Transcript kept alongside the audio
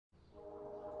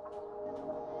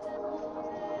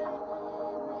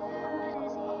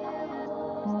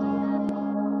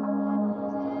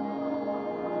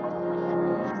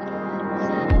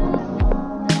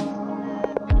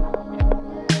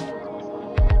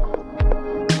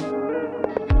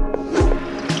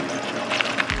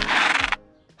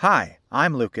Hi,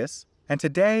 I'm Lucas, and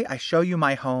today I show you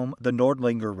my home, the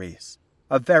Nordlinger Ries,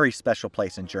 a very special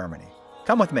place in Germany.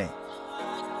 Come with me.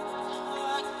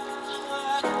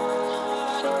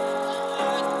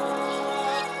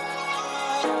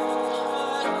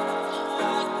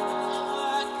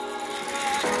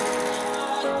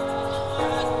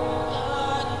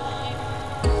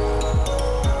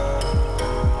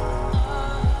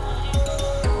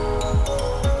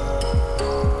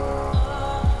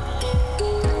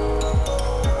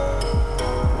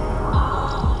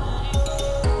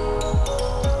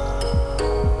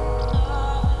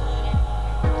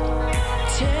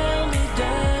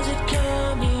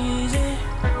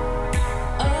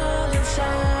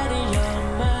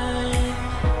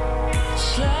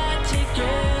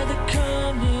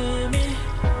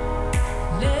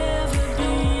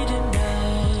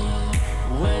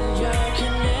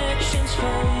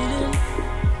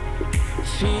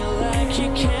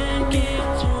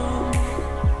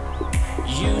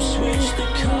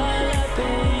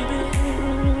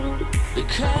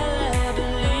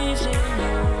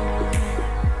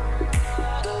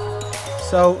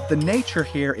 So, the nature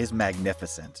here is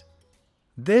magnificent.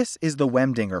 This is the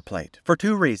Wemdinger plate for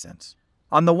two reasons.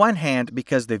 On the one hand,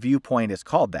 because the viewpoint is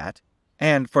called that,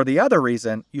 and for the other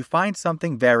reason, you find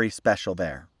something very special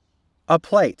there. A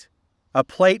plate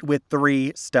with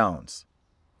 3 stones.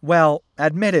 Well,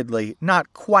 admittedly,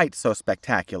 not quite so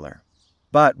spectacular.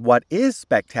 But what is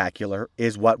spectacular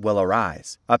is what will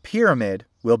arise. A pyramid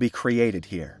will be created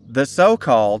here. The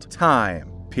so-called time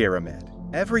pyramid.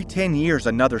 Every 10 years,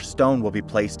 another stone will be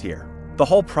placed here. The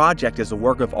whole project is a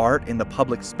work of art in the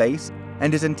public space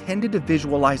and is intended to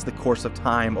visualize the course of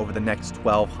time over the next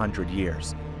 1,200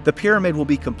 years. The pyramid will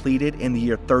be completed in the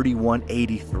year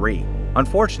 3183.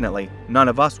 Unfortunately, none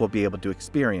of us will be able to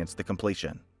experience the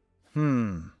completion.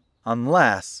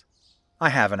 Unless I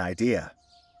have an idea.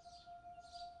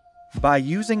 By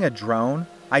using a drone,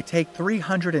 I take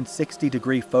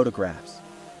 360-degree photographs.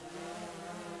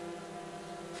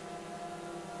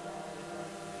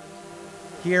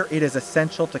 Here, it is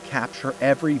essential to capture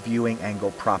every viewing angle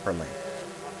properly.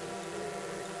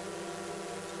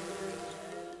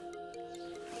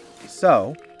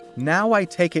 So, now I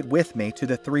take it with me to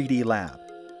the 3D lab.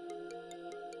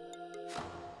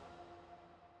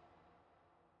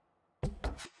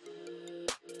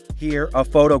 Here, a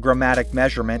photogrammetric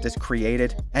measurement is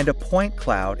created and a point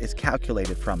cloud is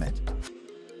calculated from it.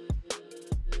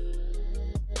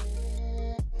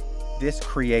 This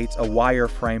creates a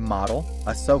wireframe model,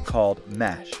 a so-called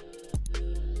mesh.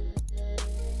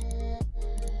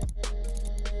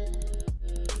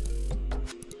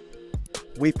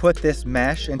 We put this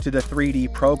mesh into the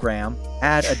 3D program,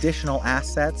 add additional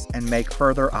assets, and make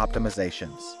further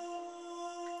optimizations.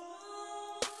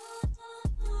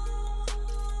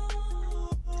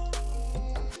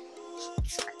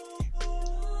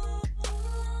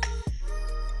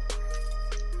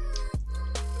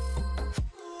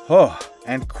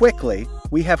 And quickly,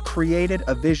 we have created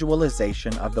a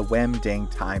visualization of the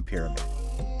Wemding time pyramid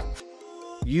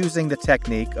using the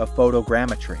technique of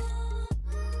photogrammetry.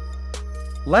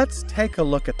 Let's take a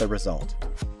look at the result.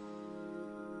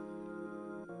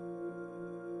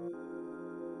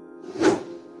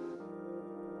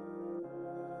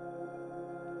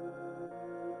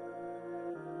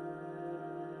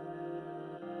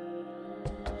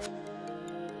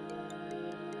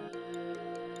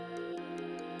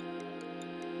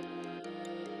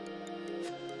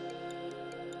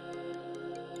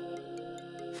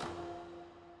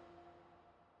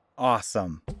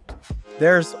 Awesome.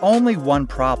 There's only one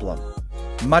problem.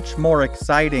 Much more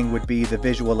exciting would be the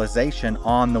visualization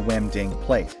on the Wemding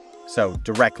plate, so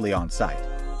directly on site.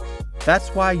 That's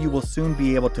why you will soon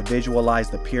be able to visualize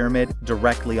the pyramid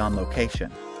directly on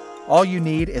location. All you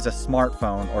need is a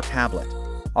smartphone or tablet.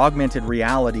 Augmented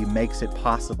reality makes it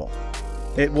possible.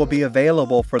 It will be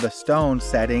available for the stone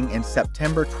setting in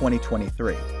September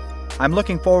 2023. I'm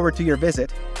looking forward to your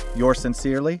visit. Yours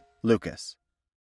sincerely, Lucas.